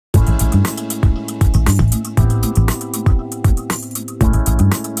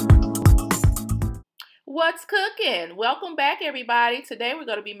What's cooking? Welcome back, everybody. Today we're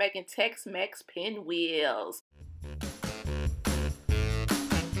going to be making Tex-Mex pinwheels.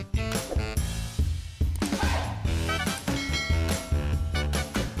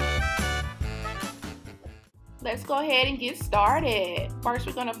 Let's go ahead and get started. First,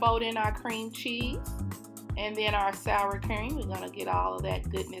 we're going to fold in our cream cheese and then our sour cream. We're going to get all of that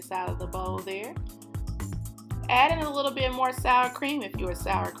goodness out of the bowl there. Add in a little bit more sour cream if you're a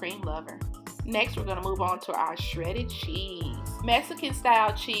sour cream lover. Next, we're going to move on to our shredded cheese, Mexican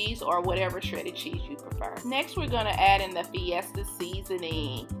style cheese or whatever shredded cheese you prefer. Next, we're going to add in the Fiesta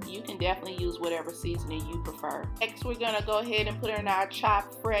seasoning. You can definitely use whatever seasoning you prefer. Next, we're going to go ahead and put in our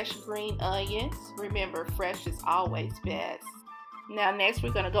chopped fresh green onions. Remember, fresh is always best. Now, next,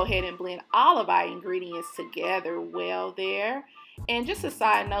 we're going to go ahead and blend all of our ingredients together well there. And just a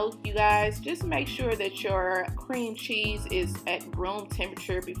side note, you guys, just make sure that your cream cheese is at room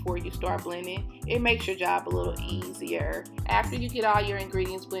temperature before you start blending. It makes your job a little easier. After you get all your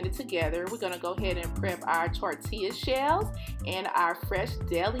ingredients blended together, we're going to go ahead and prep our tortilla shells and our fresh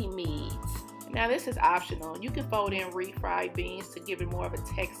deli meat. Now, this is optional. You can fold in refried beans to give it more of a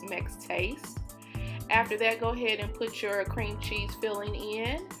Tex-Mex taste. After that, go ahead and put your cream cheese filling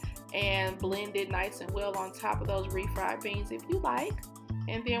in and blend it nice and well on top of those refried beans if you like.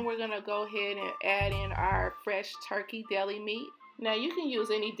 And then we're going to go ahead and add in our fresh turkey deli meat. Now, you can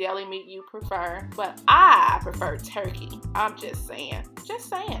use any deli meat you prefer, but I prefer turkey. I'm just saying.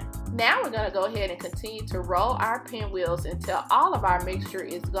 Now we're going to go ahead and continue to roll our pinwheels until all of our mixture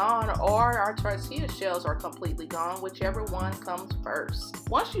is gone or our tortilla shells are completely gone, whichever one comes first.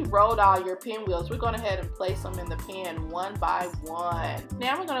 Once you've rolled all your pinwheels, we're going to go ahead and place them in the pan one by one.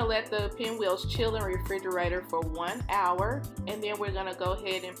 Now we're going to let the pinwheels chill in the refrigerator for 1 hour, and then we're going to go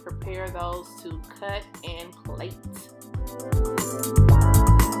ahead and prepare those to cut and plate.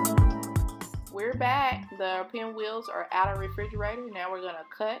 We're back. The pinwheels are out of the refrigerator. Now we're going to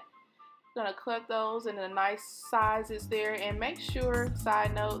cut. We're going to cut those into nice sizes there, and make sure,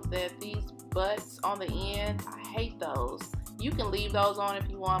 side note, that these butts on the end, I hate those. You can leave those on if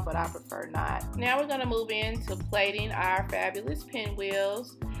you want, but I prefer not. Now we're going to move into plating our fabulous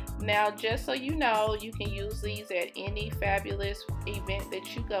pinwheels. Now, just so you know, you can use these at any fabulous event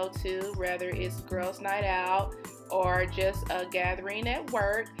that you go to, whether it's girls' night out or just a gathering at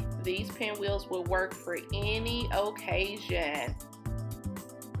work. These pinwheels will work for any occasion.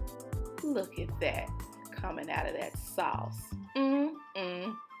 Look at that, coming out of that sauce. And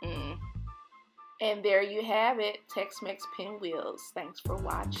there you have it, Tex-Mex pinwheels. Thanks for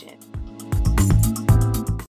watching.